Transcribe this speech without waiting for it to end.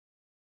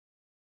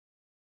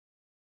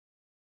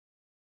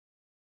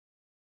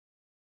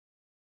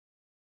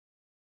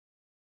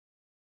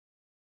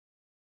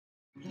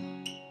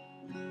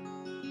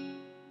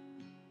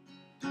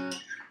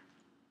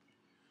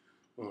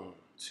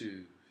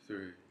2, 3.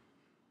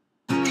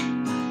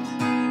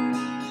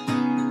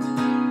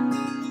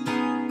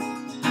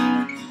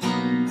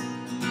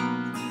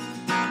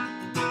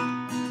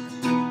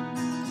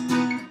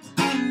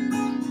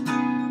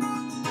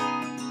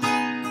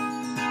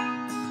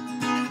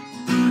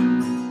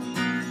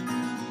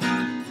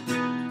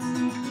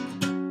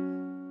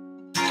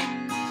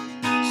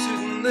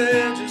 Sitting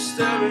there just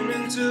staring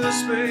into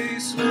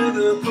space with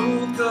a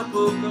cold cup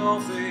of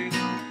coffee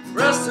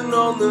resting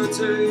on the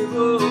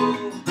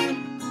table.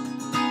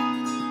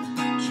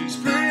 She's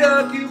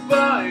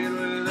preoccupied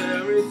with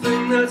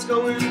everything that's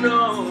going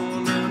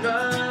on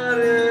tonight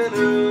in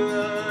her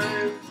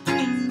life.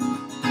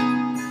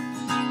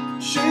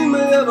 She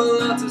may have a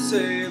lot to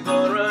say,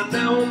 but right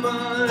now her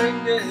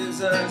mind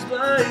is as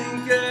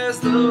blank as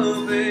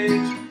the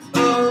page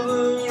of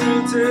her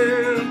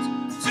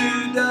attempt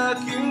to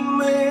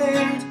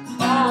document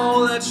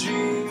all that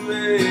she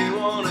may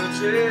want to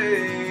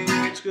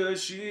change,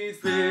 'cause she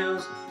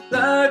feels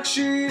like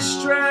she's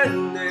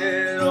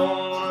stranded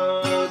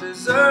on a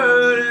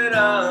deserted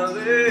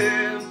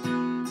island,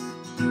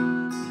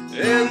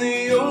 and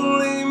the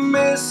only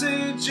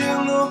message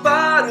in the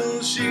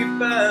bottle she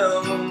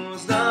found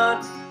was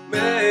not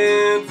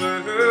meant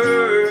for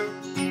her.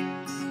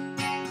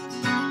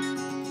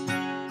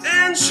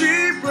 And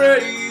she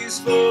prays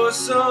for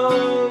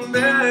some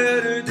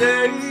better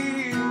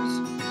days,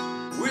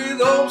 with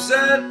hopes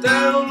that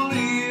they're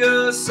only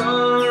a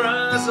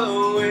sunrise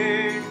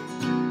away,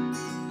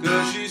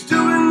 'cause she's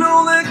doing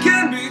all that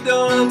can be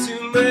done to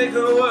make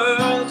her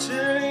world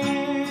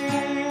change.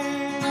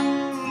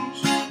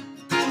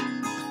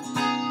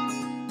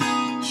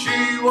 She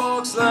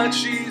walks like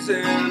she's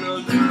in a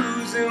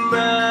losing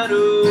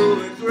battle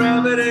with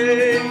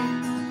gravity,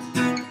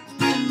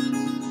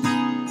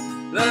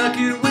 like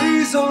it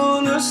weighs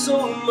on her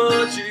so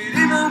much it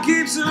even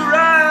keeps her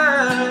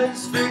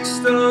eyes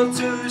fixed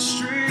onto the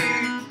street.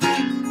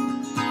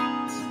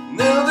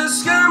 Now the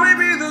sky may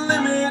be the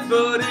limit,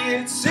 but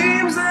it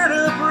seems that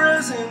her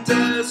present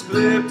has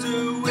clipped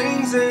her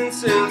wings and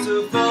sent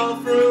her fall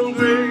from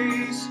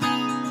grace.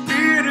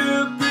 It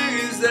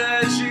appears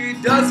that she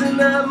doesn't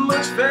have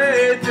much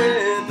faith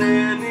in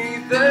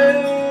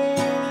anything,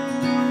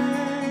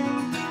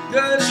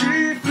 'cause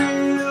she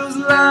feels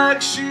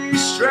like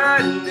she's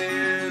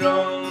stranded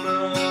on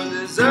a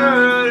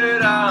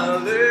deserted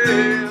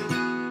island,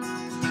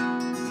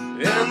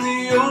 and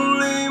the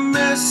only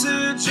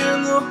message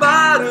in the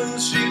bottle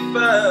she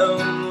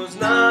found was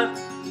not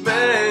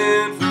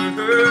meant for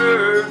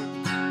her.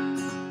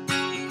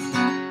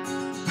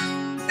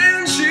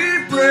 And she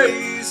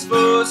prays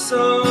for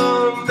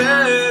some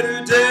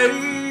better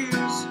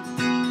days,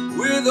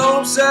 with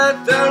hopes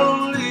that they're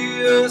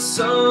only a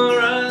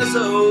sunrise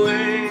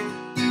away,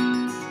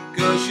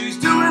 'cause she's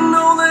doing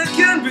all that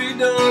can be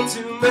done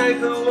to make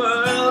the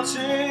world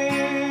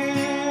change.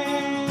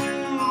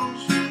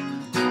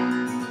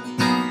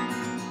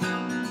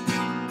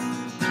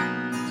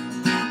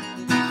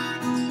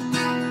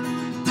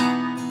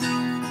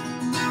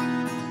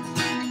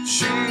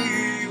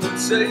 She would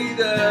say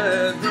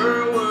that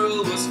her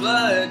world was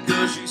flat,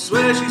 'cause she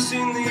swears she's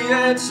seen the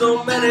edge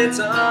so many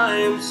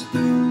times.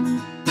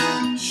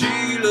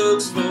 She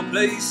looks for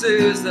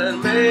places that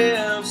may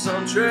have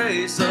some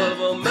trace of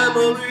a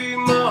memory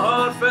more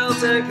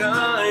heartfelt and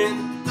kind,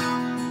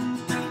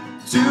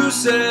 to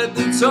set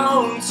the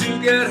tone, to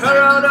get her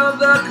out of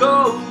the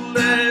cold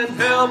and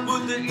help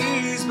put the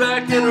ease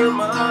back in her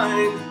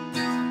mind,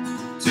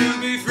 to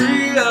be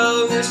free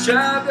of this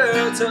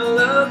chapter, to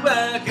look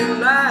back and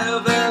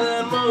laugh at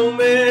that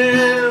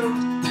moment.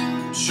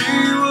 She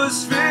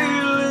was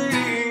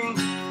feeling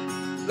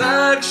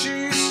like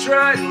she's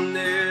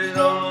stranded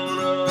on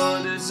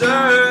a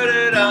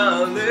deserted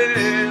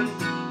island,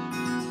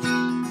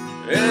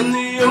 and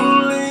the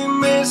only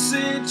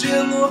message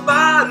in the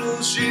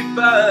bottle she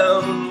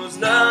found was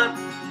not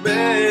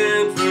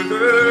meant for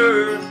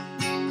her.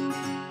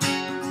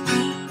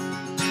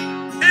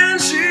 And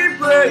she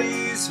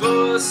prays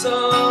for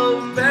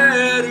some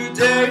better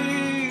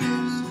days,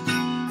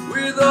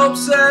 with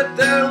hopes that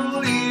they're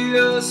only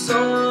a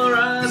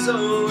sunrise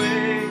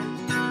away,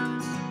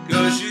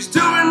 'cause she's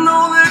doing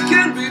all that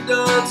can be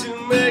done to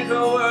make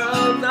her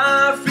world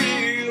not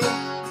feel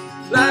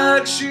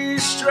like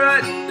she's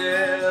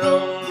stranded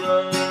on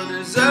a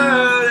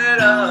deserted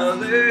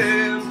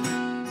island,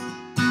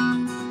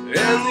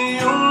 and the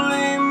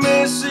only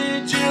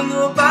message in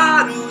the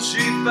bottle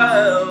she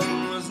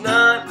found was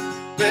not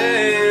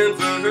meant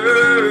for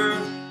her.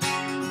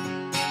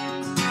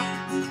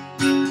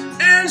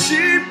 And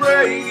she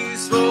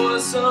prays for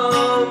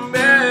some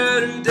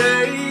better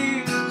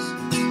days,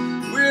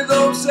 with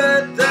hopes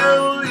that they're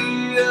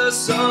only a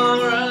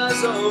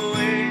sunrise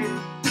away,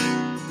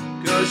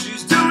 'cause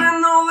she's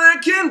doing all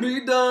that can be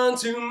done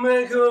to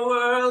make her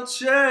world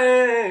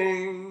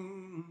change.